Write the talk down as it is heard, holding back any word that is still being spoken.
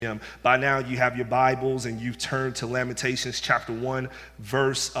By now you have your Bibles and you've turned to Lamentations chapter 1,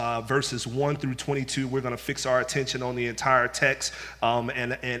 verses 1 through 22. We're going to fix our attention on the entire text,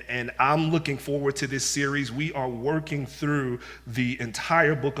 and I'm looking forward to this series. We are working through the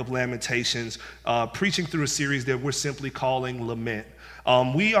entire book of Lamentations, preaching through a series that we're simply calling Lament.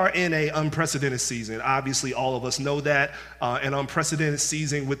 We are in an unprecedented season. Obviously, all of us know that. An unprecedented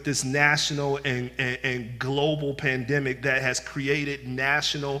season with this national and global pandemic that has created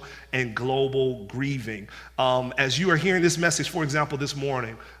national and global grieving. As you are hearing this message, for example, this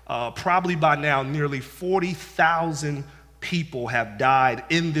morning, probably by now, nearly 40,000 people have died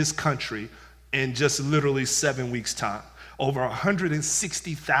in this country in just literally 7 weeks' time. Over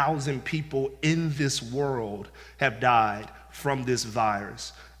 160,000 people in this world have died from this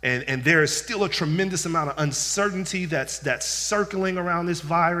virus. And there is still a tremendous amount of uncertainty that's circling around this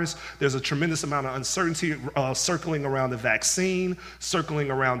virus. There's a tremendous amount of uncertainty circling around the vaccine, circling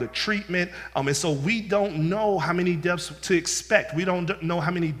around the treatment. And so we don't know how many deaths to expect. We don't know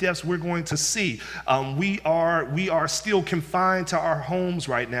how many deaths we're going to see. We are still confined to our homes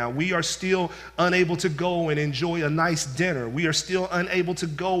right now. We are still unable to go and enjoy a nice dinner. We are still unable to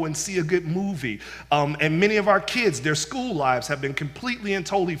go and see a good movie. And many of our kids, their school lives have been completely and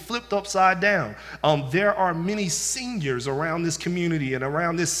totally flipped upside down. There are many seniors around this community and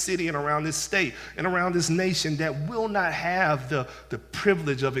around this city and around this state and around this nation that will not have the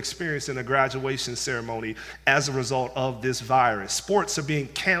privilege of experiencing a graduation ceremony as a result of this virus. Sports are being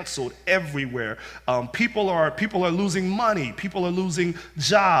canceled everywhere. People are losing money. People are losing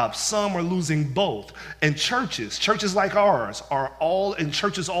jobs. Some are losing both. And churches like ours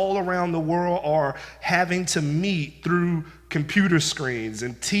churches all around the world are having to meet through computer screens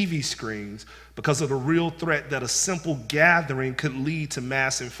and TV screens because of the real threat that a simple gathering could lead to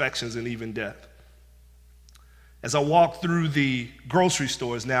mass infections and even death. As I walk through the grocery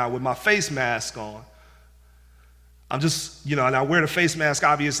stores now with my face mask on, and I wear the face mask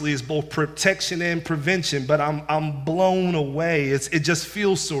obviously is both protection and prevention, but I'm blown away. It just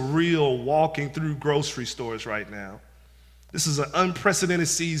feels surreal walking through grocery stores right now. This is an unprecedented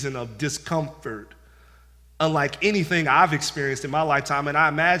season of discomfort, unlike anything I've experienced in my lifetime, and I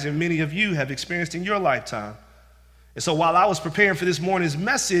imagine many of you have experienced in your lifetime. And so while I was preparing for this morning's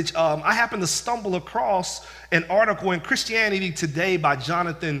message, I happened to stumble across an article in Christianity Today by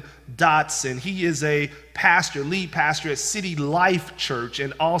Jonathan Dotson. He is a lead pastor at City Life Church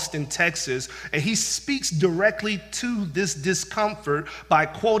in Austin, Texas, and he speaks directly to this discomfort by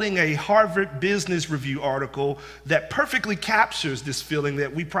quoting a Harvard Business Review article that perfectly captures this feeling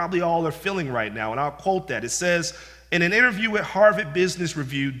that we probably all are feeling right now, and I'll quote that. It says, "In an interview with Harvard Business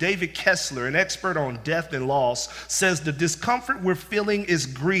Review, David Kessler, an expert on death and loss, says the discomfort we're feeling is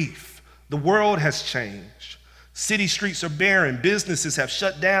grief. The world has changed. City streets are barren, businesses have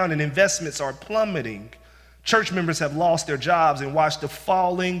shut down, and investments are plummeting. Church members have lost their jobs and watched the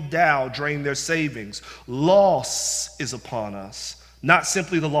falling Dow drain their savings. Loss is upon us. Not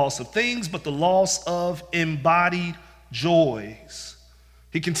simply the loss of things, but the loss of embodied joys."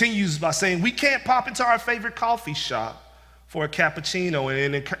 He continues by saying, "We can't pop into our favorite coffee shop for a cappuccino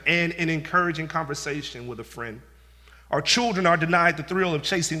and an encouraging conversation with a friend. Our children are denied the thrill of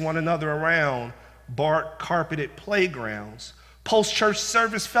chasing one another around bark-carpeted playgrounds. Post-church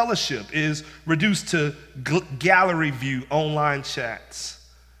service fellowship is reduced to gallery view online chats.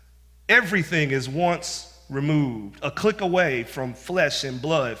 Everything is once removed, a click away from flesh and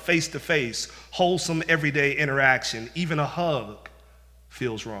blood, face-to-face, wholesome everyday interaction. Even a hug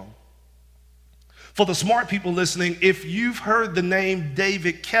feels wrong." For the smart people listening, if you've heard the name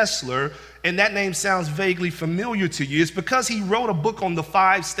David Kessler and that name sounds vaguely familiar to you, it's because he wrote a book on the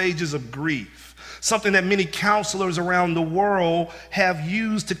 5 stages of grief, something that many counselors around the world have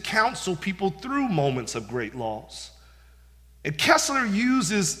used to counsel people through moments of great loss. And Kessler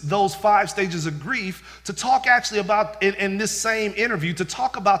uses those 5 stages of grief to talk actually about, in this same interview, to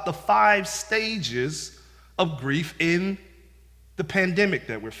talk about the 5 stages of grief in the pandemic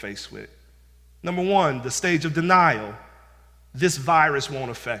that we're faced with. Number 1, the stage of denial. This virus won't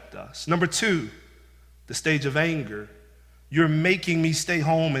affect us. Number 2, the stage of anger. You're making me stay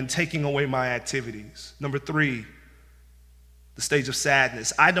home and taking away my activities. Number 3, the stage of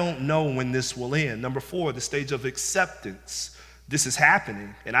sadness. I don't know when this will end. Number 4, the stage of acceptance. This is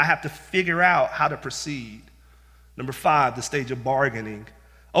happening, and I have to figure out how to proceed. Number 5, the stage of bargaining.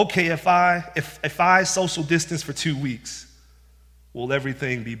 Okay, if I social distance for 2 weeks, will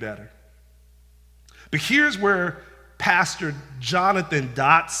everything be better? But here's where Pastor Jonathan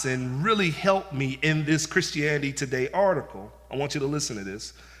Dotson really helped me in this Christianity Today article. I want you to listen to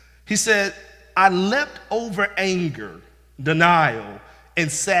this. He said, "I leapt over anger, denial,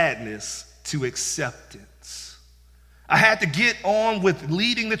 and sadness to acceptance. I had to get on with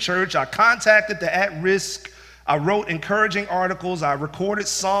leading the church. I contacted the at-risk. I wrote encouraging articles. I recorded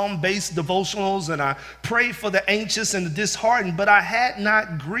psalm-based devotionals, and I prayed for the anxious and the disheartened, but I had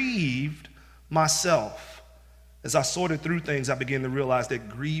not grieved myself. As I sorted through things, I began to realize that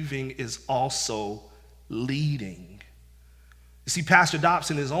grieving is also leading. You see, Pastor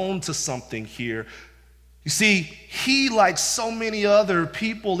Dobson is on to something here. You see, he, like so many other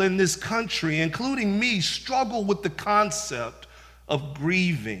people in this country, including me, struggle with the concept of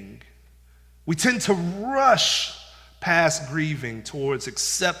grieving. We tend to rush past grieving towards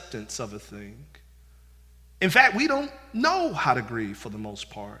acceptance of a thing. In fact, we don't know how to grieve for the most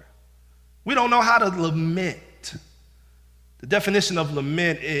part. We don't know how to lament. The definition of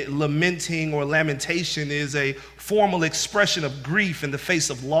lamenting or lamentation is a formal expression of grief in the face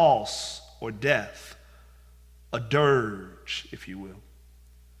of loss or death. A dirge, if you will.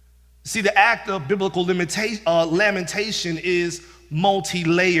 See, the act of biblical lamentation is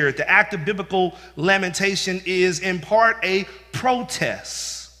multi-layered. The act of biblical lamentation is in part a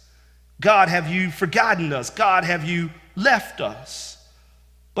protest. God, have you forgotten us? God, have you left us?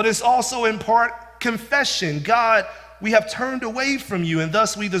 But it's also in part confession. God, we have turned away from you, and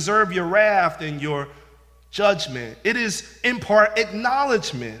thus we deserve your wrath and your judgment. It is in part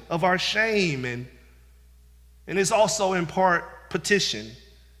acknowledgement of our shame, and it's also in part petition.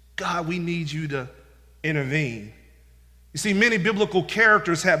 God, we need you to intervene. You see, many biblical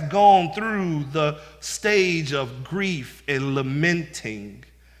characters have gone through the stage of grief and lamenting.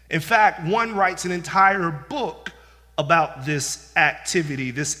 In fact, one writes an entire book about this activity,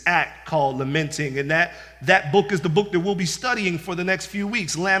 this act called lamenting, and that book is the book that we'll be studying for the next few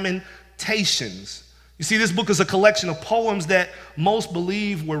weeks, Lamentations. You see, this book is a collection of poems that most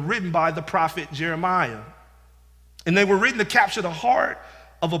believe were written by the prophet Jeremiah. And they were written to capture the heart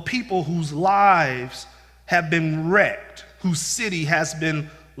of a people whose lives have been wrecked, whose city has been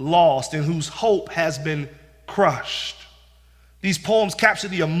lost, and whose hope has been crushed. These poems capture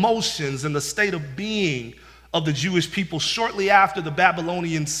the emotions and the state of being of the Jewish people shortly after the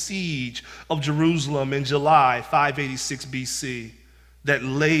Babylonian siege of Jerusalem in July 586 BC that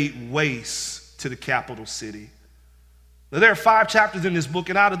laid waste to the capital city. Now, there are 5 chapters in this book,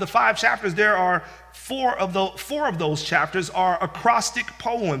 and out of the 5 chapters, there are four of those chapters are acrostic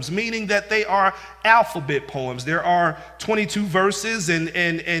poems, meaning that they are alphabet poems. There are 22 verses in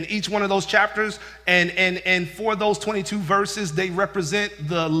each one of those chapters, and for those 22 verses, they represent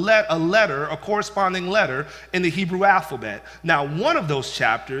a corresponding letter in the Hebrew alphabet. Now, one of those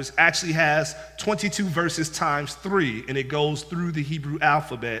chapters actually has 22 verses times 3, and it goes through the Hebrew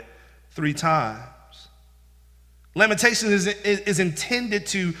alphabet 3 times. Lamentation is intended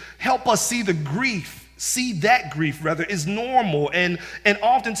to help us see that grief is normal, and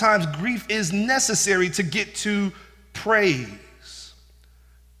oftentimes grief is necessary to get to praise.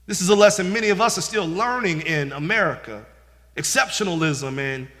 This is a lesson many of us are still learning in America. Exceptionalism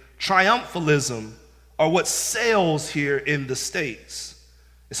and triumphalism are what sells here in the States.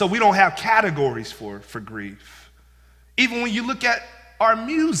 And so we don't have categories for grief. Even when you look at our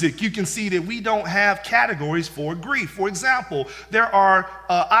music, you can see that we don't have categories for grief. For example, there are,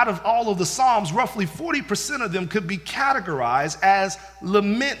 out of all of the Psalms, roughly 40% of them could be categorized as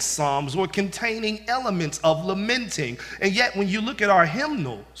lament psalms or containing elements of lamenting. And yet, when you look at our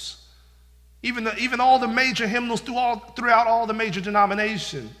hymnals, even all the major hymnals throughout all the major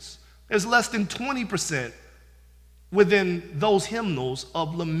denominations, there's less than 20% within those hymnals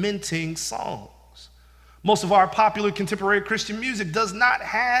of lamenting songs. Most of our popular contemporary Christian music does not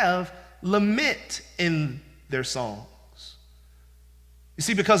have lament in their songs. You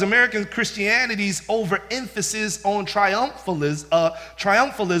see, because American Christianity's overemphasis on triumphalism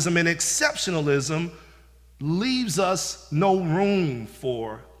and exceptionalism leaves us no room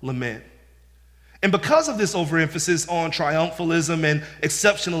for lament. And because of this overemphasis on triumphalism and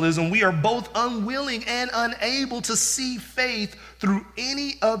exceptionalism, we are both unwilling and unable to see faith through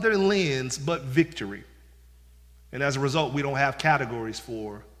any other lens but victory. And as a result, we don't have categories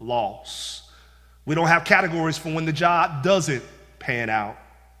for loss. We don't have categories for when the job doesn't pan out.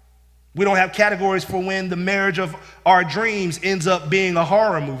 We don't have categories for when the marriage of our dreams ends up being a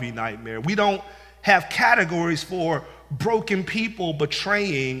horror movie nightmare. We don't have categories for broken people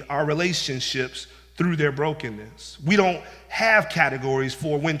betraying our relationships through their brokenness. We don't have categories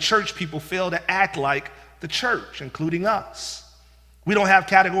for when church people fail to act like the church, including us. We don't have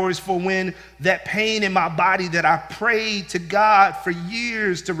categories for when that pain in my body that I prayed to God for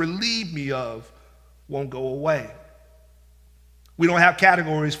years to relieve me of won't go away. We don't have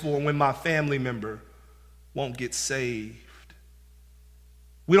categories for when my family member won't get saved.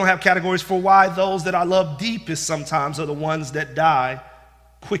 We don't have categories for why those that I love deepest sometimes are the ones that die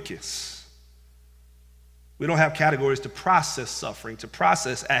quickest. We don't have categories to process suffering, to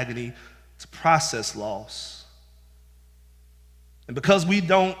process agony, to process loss. And because we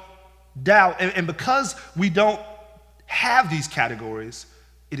don't doubt, and because we don't have these categories,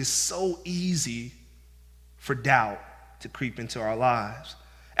 it is so easy for doubt to creep into our lives.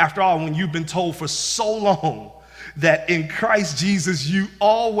 After all, when you've been told for so long that in Christ Jesus you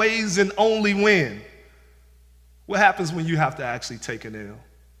always and only win, what happens when you have to actually take an L?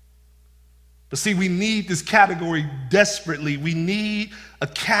 But see, we need this category desperately. We need a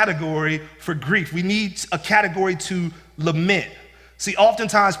category for grief. We need a category to lament. See,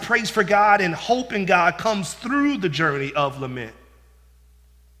 oftentimes praise for God and hope in God comes through the journey of lament.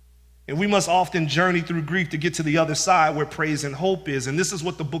 And we must often journey through grief to get to the other side where praise and hope is. And this is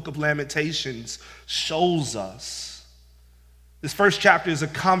what the book of Lamentations shows us. This first chapter is a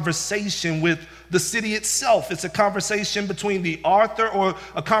conversation with the city itself. It's a conversation between the author, or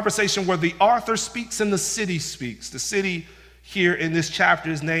a conversation where the author speaks and the city speaks. The city here in this chapter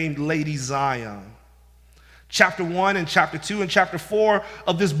is named Lady Zion. Chapter 1 and chapter 2 and chapter 4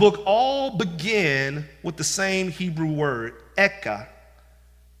 of this book all begin with the same Hebrew word, eka.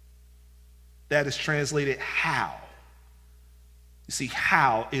 That is translated how. You see,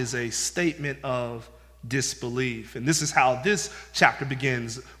 how is a statement of disbelief. And this is how this chapter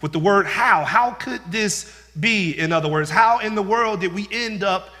begins, with the word how. How could this be? In other words, how in the world did we end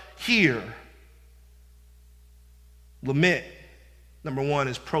up here? Lament, number one,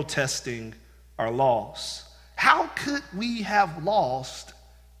 is protesting our loss. How could we have lost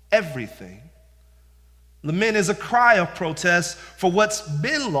everything? Lament is a cry of protest for what's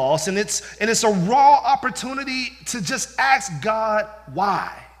been lost, and it's a raw opportunity to just ask God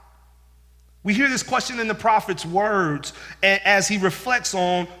why. We hear this question in the prophet's words as he reflects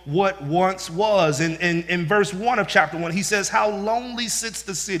on what once was. In verse 1 of chapter 1, he says, "How lonely sits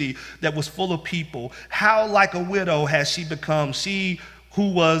the city that was full of people. How like a widow has she become, she who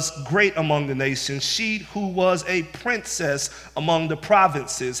was great among the nations. She who was a princess among the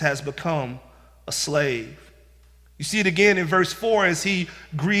provinces has become a slave." You see it again in verse 4 as he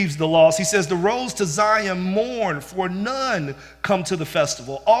grieves the loss. He says, "The roads to Zion mourn, for none come to the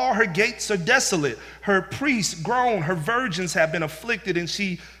festival. All her gates are desolate. Her priests groan, her virgins have been afflicted, and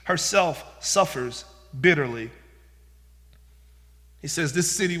she herself suffers bitterly." He says,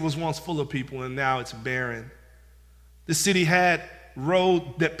 this city was once full of people, and now it's barren. This city had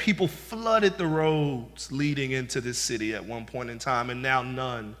road that people flooded the roads leading into this city at one point in time, and now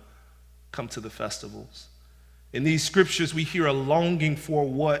none come to the festivals. In these scriptures, we hear a longing for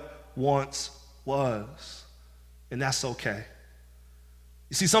what once was, and that's okay.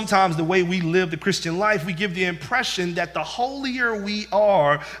 You see, sometimes the way we live the Christian life, we give the impression that the holier we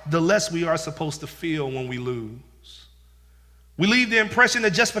are, the less we are supposed to feel when we lose. We leave the impression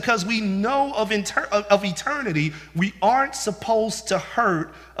that just because we know of eternity, we aren't supposed to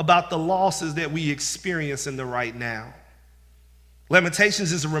hurt about the losses that we experience in the right now.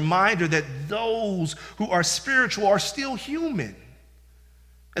 Lamentations is a reminder that those who are spiritual are still human.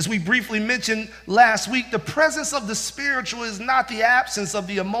 As we briefly mentioned last week, the presence of the spiritual is not the absence of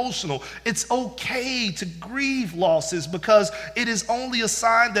the emotional. It's okay to grieve losses because it is only a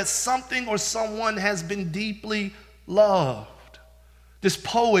sign that something or someone has been deeply loved. This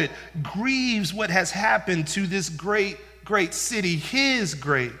poet grieves what has happened to this great, great city, his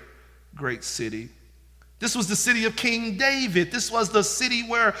great, great city. This was the city of King David. This was the city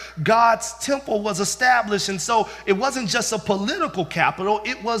where God's temple was established. And so it wasn't just a political capital,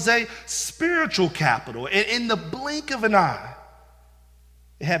 it was a spiritual capital. And in the blink of an eye,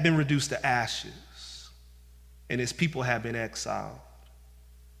 it had been reduced to ashes, and its people had been exiled.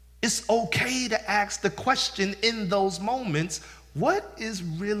 It's okay to ask the question in those moments, what is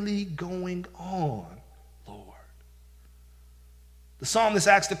really going on, Lord? The psalmist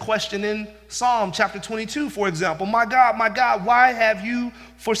asks the question in Psalm chapter 22, for example, my God, why have you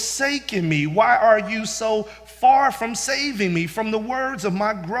forsaken me? Why are you so far from saving me from the words of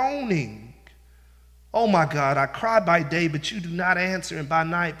my groaning? Oh my God, I cry by day, but you do not answer, and by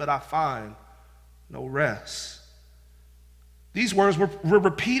night, but I find no rest. These words were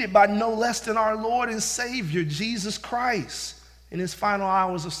repeated by no less than our Lord and Savior, Jesus Christ, in his final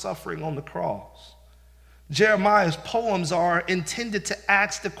hours of suffering on the cross. Jeremiah's poems are intended to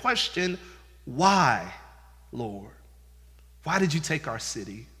ask the question, why, Lord? Why did you take our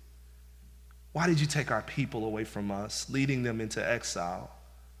city? Why did you take our people away from us, leading them into exile?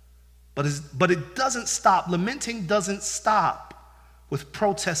 But it doesn't stop. Lamenting doesn't stop with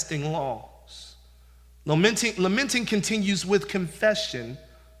protesting loss. Lamenting continues with confession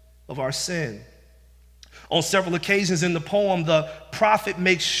of our sin. On several occasions in the poem, the prophet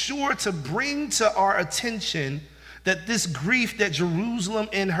makes sure to bring to our attention that this grief that Jerusalem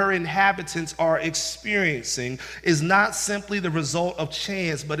and her inhabitants are experiencing is not simply the result of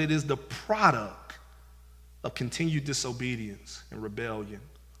chance, but it is the product of continued disobedience and rebellion.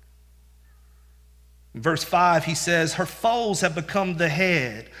 In verse 5, he says, her foes have become the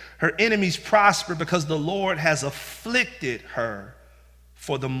head. Her enemies prosper because the Lord has afflicted her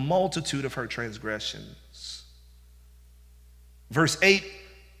for the multitude of her transgressions. Verse 8,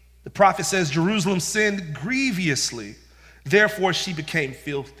 the prophet says, Jerusalem sinned grievously, therefore she became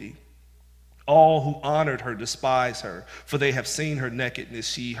filthy. All who honored her despise her, for they have seen her nakedness.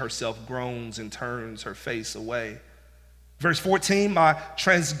 She herself groans and turns her face away. Verse 14, my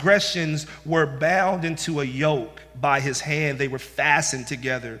transgressions were bound into a yoke by his hand. They were fastened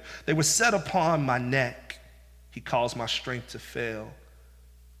together. They were set upon my neck. He caused my strength to fail.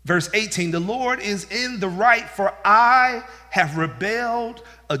 Verse 18, the Lord is in the right, for I have rebelled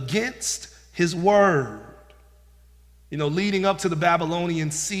against his word. You know, leading up to the Babylonian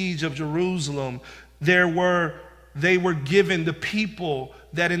siege of Jerusalem, they were given, the people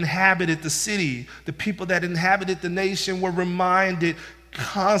that inhabited the city, the people that inhabited the nation were reminded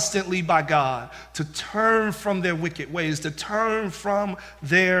constantly by God to turn from their wicked ways, to turn from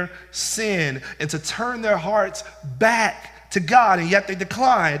their sin, and to turn their hearts back to God. And yet they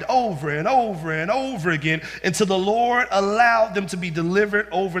declined over and over and over again until the Lord allowed them to be delivered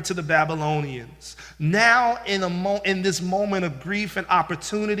over to the Babylonians. Now in this moment of grief and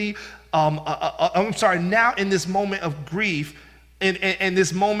opportunity, now in this moment of grief, in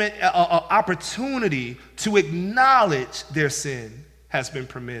this moment, opportunity to acknowledge their sin has been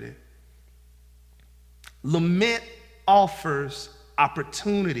permitted. Lament offers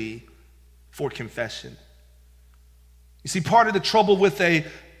opportunity for confession. You see, part of the trouble with a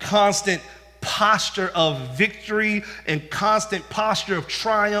constant posture of victory and constant posture of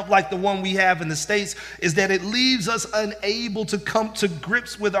triumph like the one we have in the States is that it leaves us unable to come to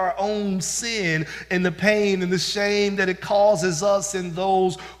grips with our own sin and the pain and the shame that it causes us and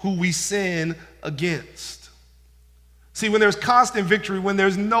those who we sin against. See, when there's constant victory, when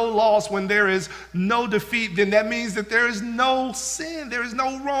there's no loss, when there is no defeat, then that means that there is no sin, there is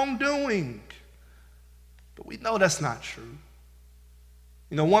no wrongdoing. But we know that's not true.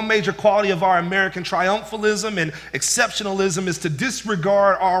 You know, one major quality of our American triumphalism and exceptionalism is to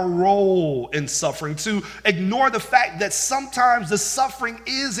disregard our role in suffering, to ignore the fact that sometimes the suffering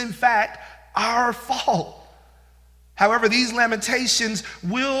is, in fact, our fault. However, these lamentations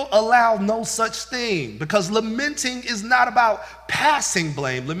will allow no such thing, because lamenting is not about passing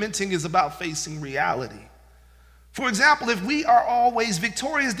blame. Lamenting is about facing reality. For example, if we are always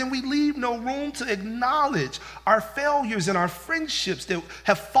victorious, then we leave no room to acknowledge our failures and our friendships that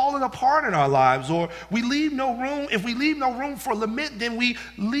have fallen apart in our lives. Or if we leave no room for lament, then we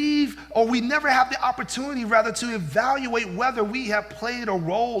never have the opportunity, rather, to evaluate whether we have played a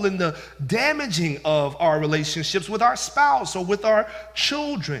role in the damaging of our relationships with our spouse or with our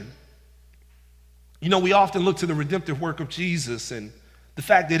children. You know, we often look to the redemptive work of Jesus and the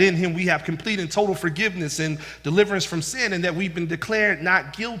fact that in him we have complete and total forgiveness and deliverance from sin, and that we've been declared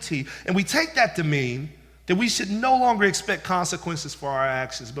not guilty. And we take that to mean that we should no longer expect consequences for our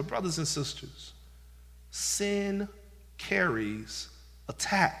actions. But brothers and sisters, sin carries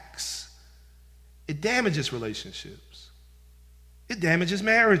attacks. It damages relationships. It damages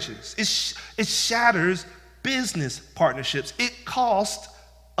marriages. It shatters business partnerships. It costs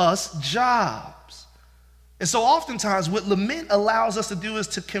us jobs. And so oftentimes what lament allows us to do is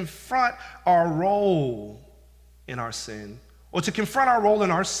to confront our role in our sin, or to confront our role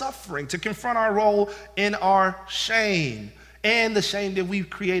in our suffering, to confront our role in our shame and the shame that we've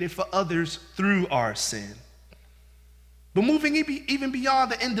created for others through our sin. But moving even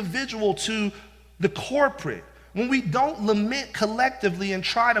beyond the individual to the corporate, when we don't lament collectively and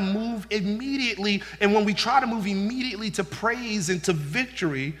try to move immediately, and when we try to move immediately to praise and to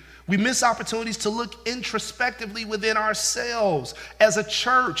victory, we miss opportunities to look introspectively within ourselves as a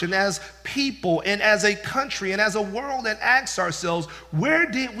church and as people and as a country and as a world, and ask ourselves, where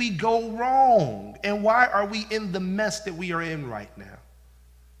did we go wrong? And why are we in the mess that we are in right now?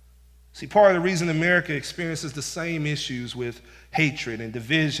 See, part of the reason America experiences the same issues with hatred and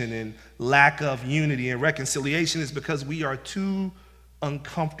division and lack of unity and reconciliation is because we are too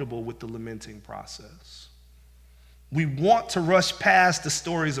uncomfortable with the lamenting process. We want to rush past the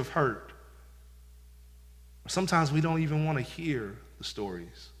stories of hurt. Sometimes we don't even want to hear the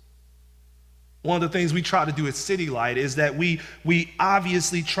stories. One of the things we try to do at City Light is that we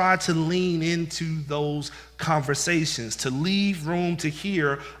obviously try to lean into those conversations, to leave room to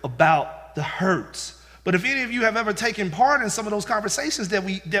hear about the hurts. But if any of you have ever taken part in some of those conversations that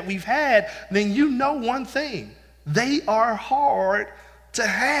we've had, then you know one thing. They are hard to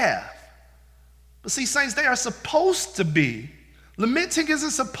have. But see, saints, they are supposed to be. Lamenting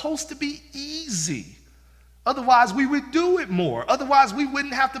isn't supposed to be easy. Otherwise, we would do it more. Otherwise, we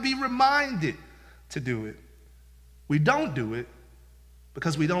wouldn't have to be reminded to do it. We don't do it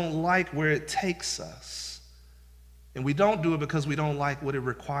because we don't like where it takes us. And we don't do it because we don't like what it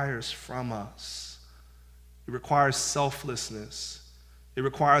requires from us. It requires selflessness. It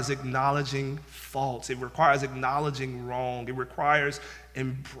requires acknowledging faults. It requires acknowledging wrong. It requires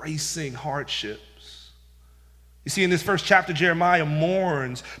embracing hardships. You see, in this first chapter, Jeremiah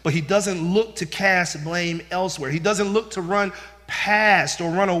mourns, but he doesn't look to cast blame elsewhere. He doesn't look to run past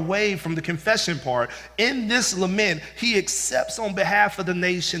or run away from the confession part. In this lament, he accepts on behalf of the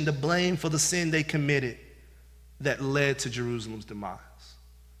nation the blame for the sin they committed that led to Jerusalem's demise.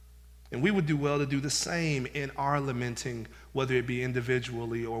 And we would do well to do the same in our lamenting, whether it be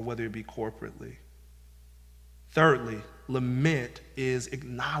individually or whether it be corporately. Thirdly, lament is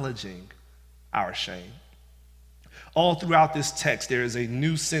acknowledging our shame. All throughout this text, there is a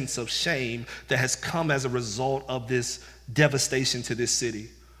new sense of shame that has come as a result of this devastation to this city.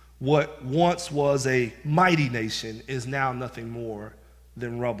 What once was a mighty nation is now nothing more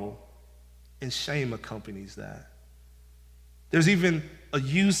than rubble, and shame accompanies that. There's even a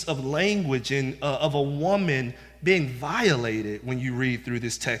use of language of a woman being violated when you read through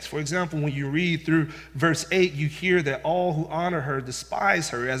this text. For example, when you read through verse 8, you hear that all who honor her despise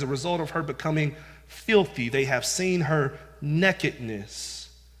her as a result of her becoming filthy. They have seen her nakedness.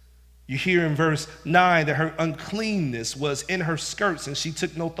 You hear in verse 9 that her uncleanness was in her skirts and she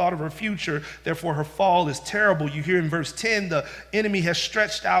took no thought of her future, therefore her fall is terrible. You hear in verse 10, the enemy has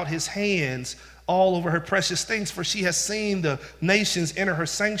stretched out his hands all over her precious things, for she has seen the nations enter her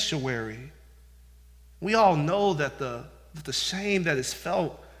sanctuary. We all know that the shame that is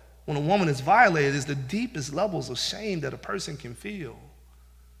felt when a woman is violated is the deepest levels of shame that a person can feel.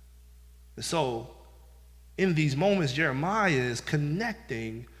 And so, in these moments, Jeremiah is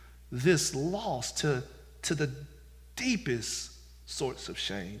connecting this loss to the deepest sorts of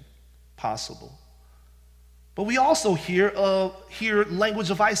shame possible. But we also hear language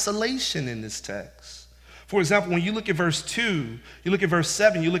of isolation in this text. For example, when you look at verse 2, you look at verse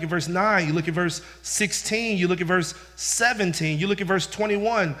 7, you look at verse 9, you look at verse 16, you look at verse 17, you look at verse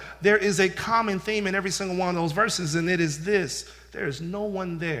 21, there is a common theme in every single one of those verses, and it is this: there is no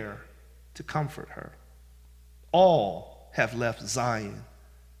one there to comfort her. All have left Zion.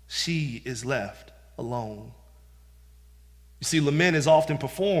 She is left alone. You see, lament is often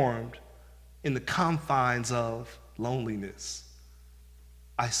performed in the confines of loneliness,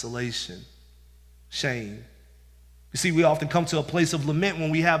 isolation, shame. You see, we often come to a place of lament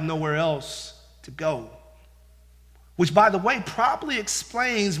when we have nowhere else to go. Which, by the way, probably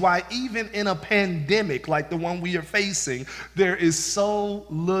explains why even in a pandemic like the one we are facing, there is so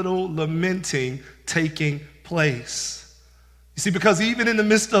little lamenting taking place. You see, because even in the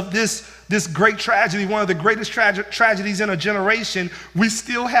midst of this great tragedy, one of the greatest tragedies in a generation, we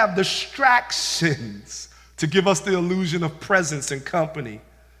still have distractions to give us the illusion of presence and company.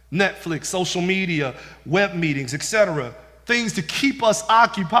 Netflix, social media, web meetings, etc. Things to keep us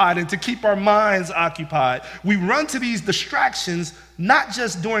occupied and to keep our minds occupied. We run to these distractions not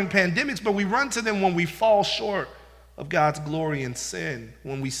just during pandemics, but we run to them when we fall short of God's glory and sin,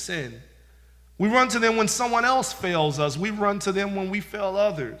 when we sin. We run to them when someone else fails us. We run to them when we fail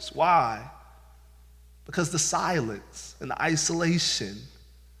others. Why? Because the silence and the isolation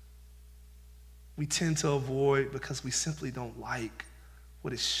we tend to avoid because we simply don't like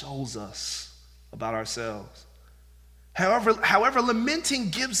what it shows us about ourselves. However, lamenting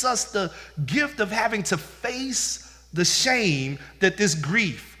gives us the gift of having to face the shame that this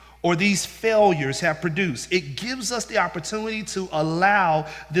grief or these failures have produced. It gives us the opportunity to allow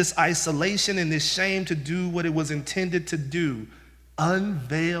this isolation and this shame to do what it was intended to do: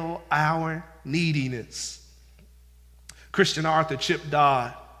 unveil our neediness. Christian author Chip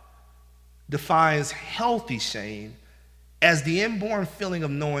Dodd defines healthy shame as the inborn feeling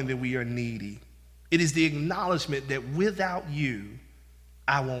of knowing that we are needy. It is the acknowledgement that without you,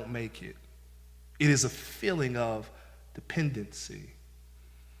 I won't make it. It is a feeling of dependency.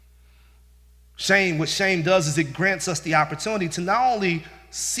 What shame does is it grants us the opportunity to not only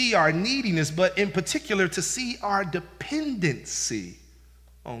see our neediness, but in particular to see our dependency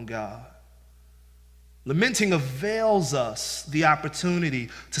on God. Lamenting avails us the opportunity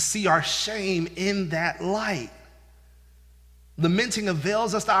to see our shame in that light. Lamenting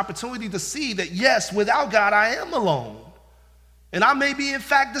avails us the opportunity to see that, yes, without God, I am alone. And I may be, in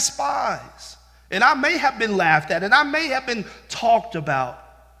fact, despised. And I may have been laughed at. And I may have been talked about.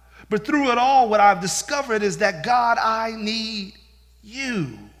 But through it all, what I've discovered is that, God, I need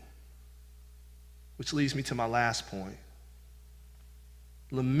you. Which leads me to my last point.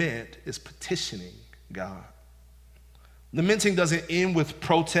 Lament is petitioning God. Lamenting doesn't end with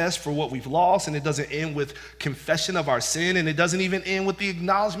protest for what we've lost, and it doesn't end with confession of our sin, and it doesn't even end with the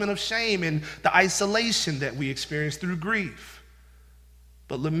acknowledgement of shame and the isolation that we experience through grief.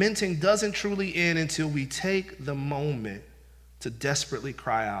 But lamenting doesn't truly end until we take the moment to desperately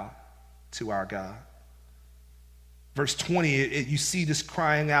cry out to our God. Verse 20, you see this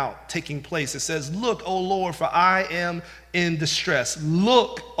crying out taking place. It says, "Look, O Lord, for I am in distress.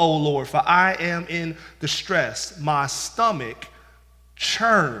 Look, O Lord, for I am in distress. My stomach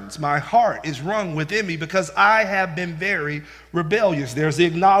churns. My heart is wrung within me because I have been very rebellious." There's the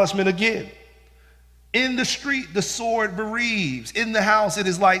acknowledgement again. "In the street, the sword bereaves. In the house, it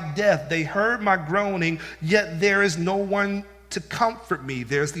is like death. They heard my groaning, yet there is no one to comfort me."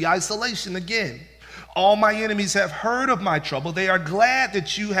 There's the isolation again. "All my enemies have heard of my trouble. They are glad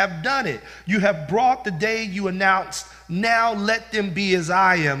that you have done it. You have brought the day you announced. Now let them be as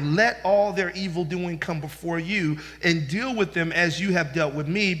I am. Let all their evil doing come before you, and deal with them as you have dealt with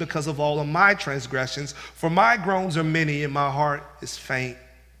me because of all of my transgressions. For my groans are many and my heart is faint."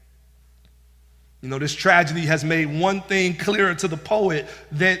 You know, this tragedy has made one thing clearer to the poet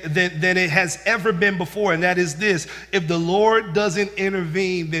than it has ever been before, and that is this: if the Lord doesn't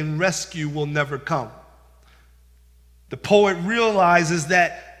intervene, then rescue will never come. The poet realizes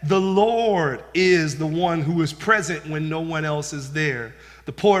that the Lord is the one who is present when no one else is there.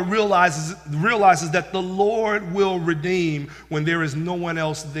 The poet realizes that the Lord will redeem when there is no one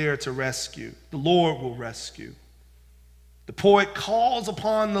else there to rescue. The Lord will rescue. The poet calls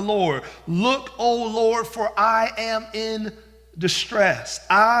upon the Lord. "Look, O Lord, for I am in distress.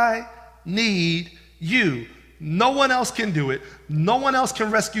 I need you." No one else can do it. No one else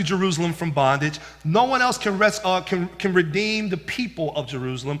can rescue Jerusalem from bondage. No one else can redeem the people of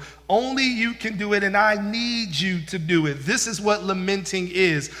Jerusalem. Only you can do it, and I need you to do it. This is what lamenting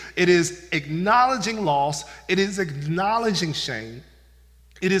is. It is acknowledging loss. It is acknowledging shame.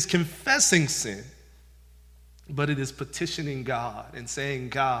 It is confessing sin. But it is petitioning God and saying,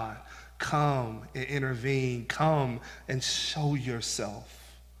 "God, come and intervene. Come and show yourself."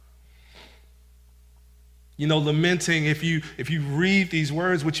 You know, lamenting, if you read these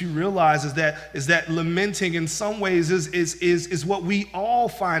words, what you realize is that lamenting in some ways is what we all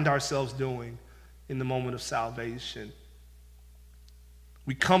find ourselves doing in the moment of salvation.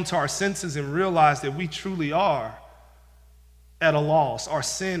 We come to our senses and realize that we truly are at a loss. Our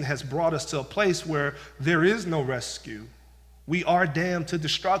sin has brought us to a place where there is no rescue. We are damned to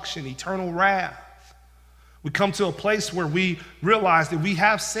destruction, eternal wrath. We come to a place where we realize that we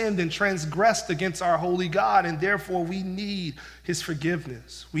have sinned and transgressed against our holy God, and therefore we need his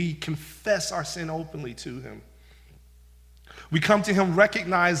forgiveness. We confess our sin openly to him. We come to him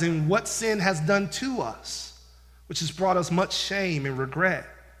recognizing what sin has done to us, which has brought us much shame and regret.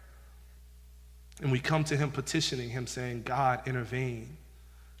 And we come to him petitioning him, saying, "God, intervene.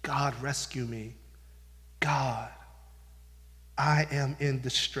 God, rescue me. God, I am in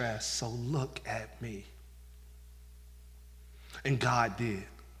distress, so look at me." And God did.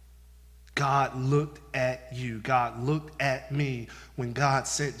 God looked at you. God looked at me when God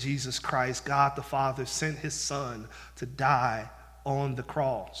sent Jesus Christ. God the Father sent his Son to die on the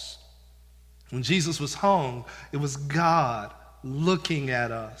cross. When Jesus was hung, it was God looking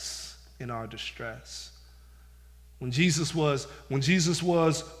at us in our distress. When Jesus was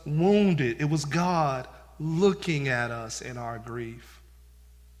wounded, it was God looking at us in our grief.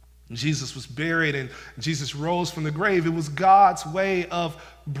 Jesus was buried and Jesus rose from the grave. It was God's way of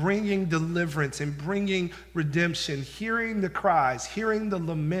bringing deliverance and bringing redemption, hearing the cries, hearing the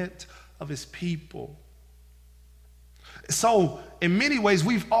lament of his people. So, in many ways,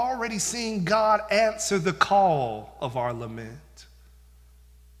 we've already seen God answer the call of our lament.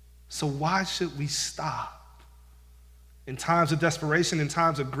 So why should we stop? In times of desperation, in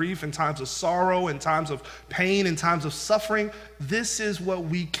times of grief, in times of sorrow, in times of pain, in times of suffering, this is what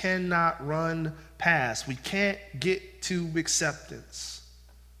we cannot run past. We can't get to acceptance.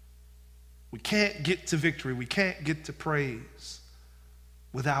 We can't get to victory. We can't get to praise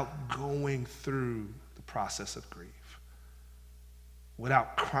without going through the process of grief,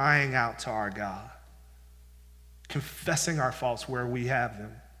 without crying out to our God, confessing our faults where we have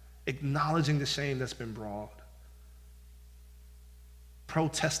them, acknowledging the shame that's been brought,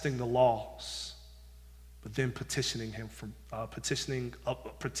 protesting the loss, but then petitioning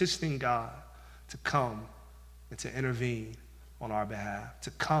God to come and to intervene on our behalf,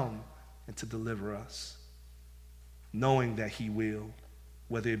 to come and to deliver us, knowing that he will,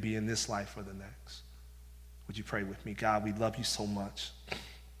 whether it be in this life or the next. Would you pray with me? God, we love you so much.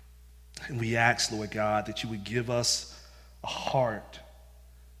 And we ask, Lord God, that you would give us a heart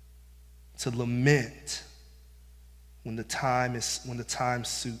to lament when the time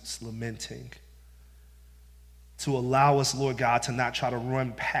suits lamenting. To allow us, Lord God, to not try to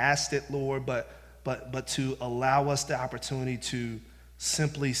run past it, Lord, but to allow us the opportunity to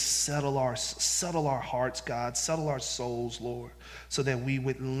simply settle our hearts, God, settle our souls, Lord, so that we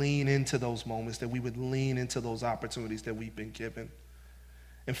would lean into those moments, that we would lean into those opportunities that we've been given.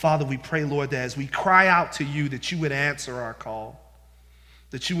 And Father, we pray, Lord, that as we cry out to you, that you would answer our call,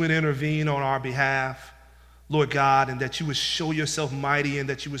 that you would intervene on our behalf, Lord God, and that you would show yourself mighty and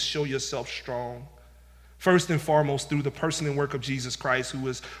that you would show yourself strong. First and foremost, through the person and work of Jesus Christ,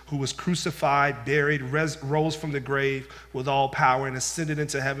 who was crucified, buried, rose from the grave with all power and ascended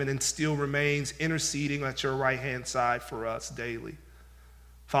into heaven and still remains interceding at your right-hand side for us daily.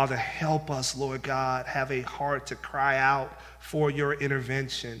 Father, help us, Lord God, have a heart to cry out for your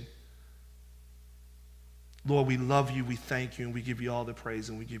intervention. Lord, we love you, we thank you, and we give you all the praise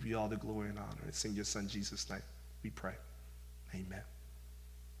and we give you all the glory and honor. It's in your son Jesus' name we pray. Amen.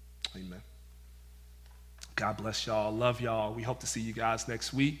 Amen. God bless y'all. Love y'all. We hope to see you guys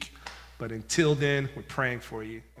next week. But until then, we're praying for you.